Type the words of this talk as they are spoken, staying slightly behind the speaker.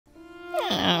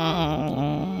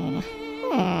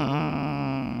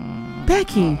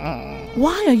Becky,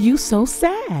 why are you so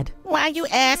sad? Why you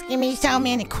asking me so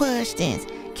many questions?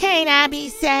 Can't I be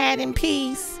sad in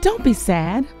peace? Don't be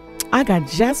sad. I got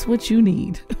just what you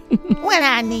need. What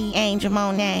I need, Angel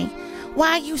Monet?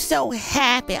 Why you so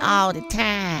happy all the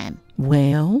time?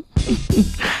 Well,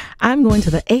 I'm going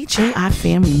to the H.O.I.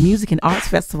 Family Music and Arts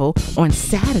Festival on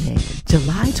Saturday,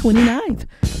 July 29th,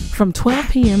 from 12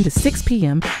 p.m. to 6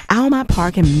 p.m. Almont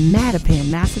Park in Mattapan,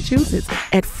 Massachusetts,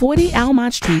 at 40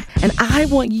 Almont Street, and I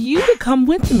want you to come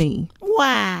with me.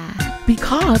 Why?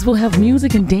 Because we'll have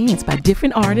music and dance by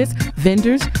different artists,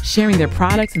 vendors sharing their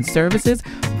products and services,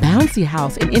 bouncy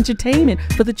house and entertainment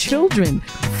for the children,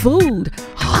 food,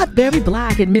 Hot Berry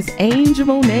Black and Miss Angel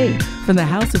Monet from the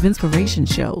House of Inspiration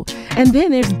show. And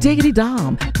then there's Diggity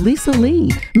Dom, Lisa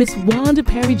Lee, Miss Wanda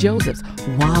Perry Josephs,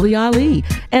 Wally Ali,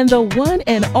 and the one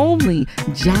and only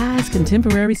jazz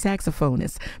contemporary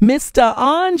saxophonist, Mr.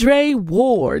 Andre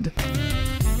Ward.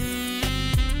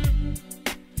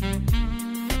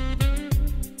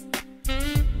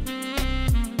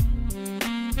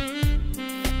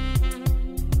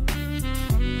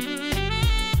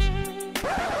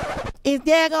 Is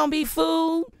there gonna be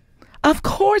food? Of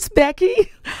course,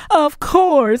 Becky. Of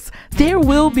course. There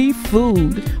will be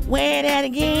food. Where that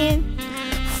again?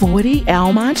 40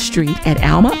 Almont Street at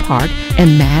Almont Park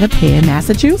in Mattapan,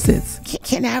 Massachusetts.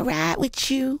 Can I ride with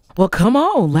you? Well, come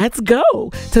on. Let's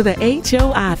go to the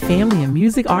H.O.I. Family and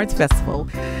Music Arts Festival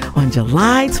on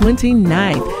July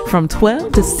 29th from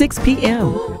 12 to 6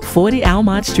 p.m. 40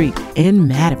 Almont Street in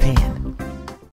Mattapan.